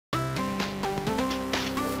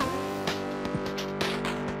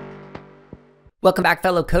Welcome back,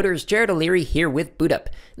 fellow coders. Jared O'Leary here with BootUp.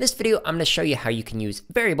 In this video, I'm going to show you how you can use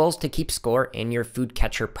variables to keep score in your food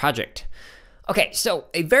catcher project. Okay, so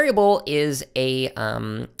a variable is a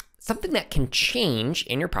something that can change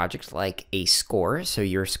in your project, like a score, so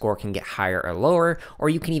your score can get higher or lower, or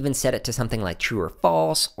you can even set it to something like true or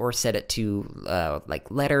false, or set it to like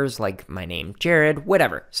letters, like my name, Jared,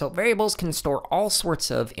 whatever. So variables can store all sorts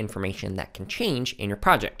of information that can change in your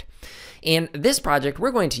project. In this project,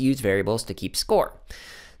 we're going to use variables to keep score.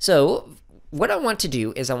 So what I want to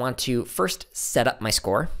do is I want to first set up my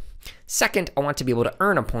score. Second, I want to be able to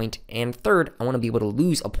earn a point. And third, I want to be able to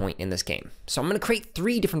lose a point in this game. So I'm going to create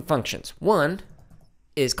three different functions. One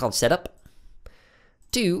is called setup.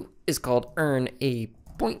 Two is called earn a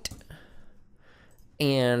point.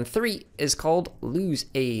 And three is called lose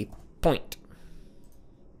a point.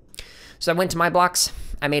 So I went to my blocks.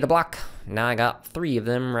 I made a block. Now I got three of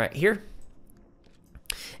them right here.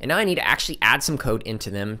 And now I need to actually add some code into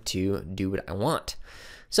them to do what I want.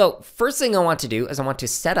 So first thing I want to do is I want to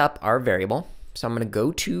set up our variable. So I'm going to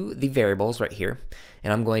go to the variables right here,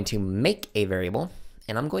 and I'm going to make a variable,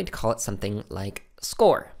 and I'm going to call it something like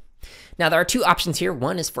score. Now there are two options here.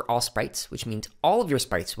 One is for all sprites, which means all of your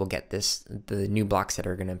sprites will get the new blocks that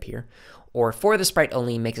are going to appear. Or for the sprite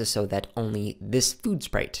only, makes it so that only this food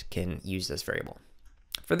sprite can use this variable.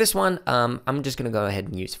 For this one, I'm just going to go ahead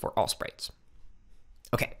and use for all sprites.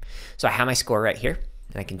 Okay, so I have my score right here,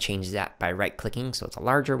 and I can change that by right-clicking, so it's a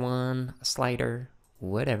larger one, a slider,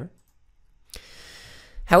 whatever.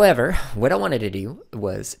 However, what I wanted to do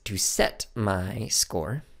was to set my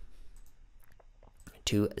score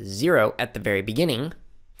to 0 at the very beginning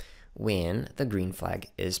when the green flag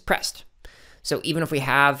is pressed. So even if we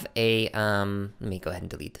have a, let me go ahead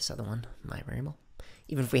and delete this other one, my variable.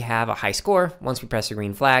 Even if we have a high score, once we press the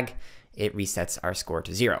green flag, it resets our score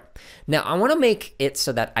to 0. Now I want to make it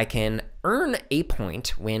so that I can earn a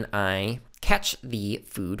point when I catch the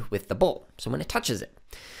food with the bowl, so when it touches it.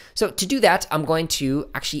 So to do that, I'm going to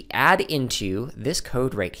actually add into this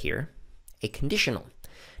code right here a conditional.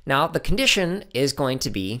 Now the condition is going to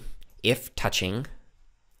be if touching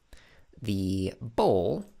the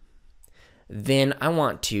bowl, then I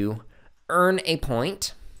want to earn a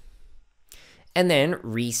point and then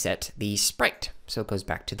reset the sprite, so it goes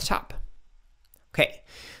back to the top. Okay,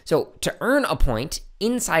 so to earn a point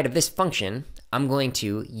inside of this function, I'm going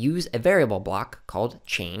to use a variable block called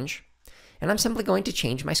change, and I'm simply going to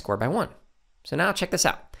change my score by 1. So now check this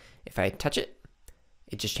out. If I touch it,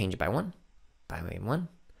 it just changed by 1, by 1,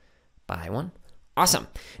 by 1. Awesome.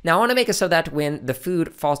 Now I want to make it so that when the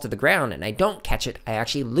food falls to the ground and I don't catch it, I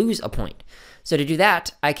actually lose a point. So to do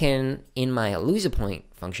that, I can, in my lose a point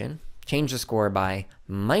function, change the score by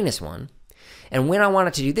 -1. And when I want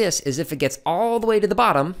it to do this is if it gets all the way to the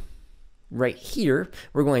bottom, right here,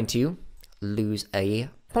 we're going to lose a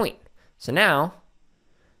point. So now,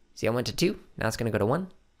 see, I went to 2, now it's going to go to 1,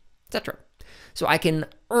 etc. So I can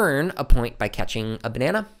earn a point by catching a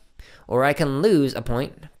banana, or I can lose a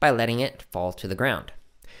point by letting it fall to the ground.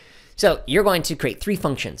 So you're going to create three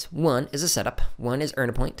functions. One is a setup, one is earn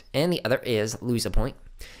a point, and the other is lose a point.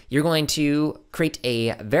 You're going to create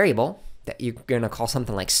a variable that you're going to call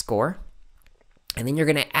something like score. And then you're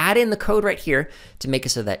going to add in the code right here to make it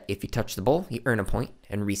so that if you touch the bowl, you earn a point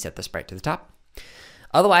and reset the sprite to the top.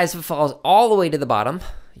 Otherwise, if it falls all the way to the bottom,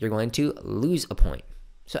 you're going to lose a point.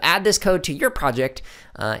 So add this code to your project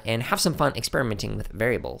and have some fun experimenting with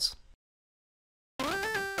variables.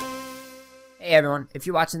 Hey everyone, if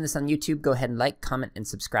you're watching this on YouTube, go ahead and like, comment, and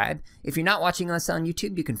subscribe. If you're not watching us on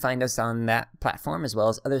YouTube, you can find us on that platform as well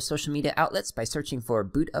as other social media outlets by searching for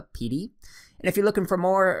BootUp PD. And if you're looking for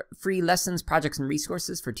more free lessons, projects, and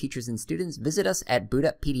resources for teachers and students, visit us at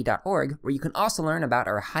bootuppd.org, where you can also learn about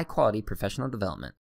our high-quality professional development.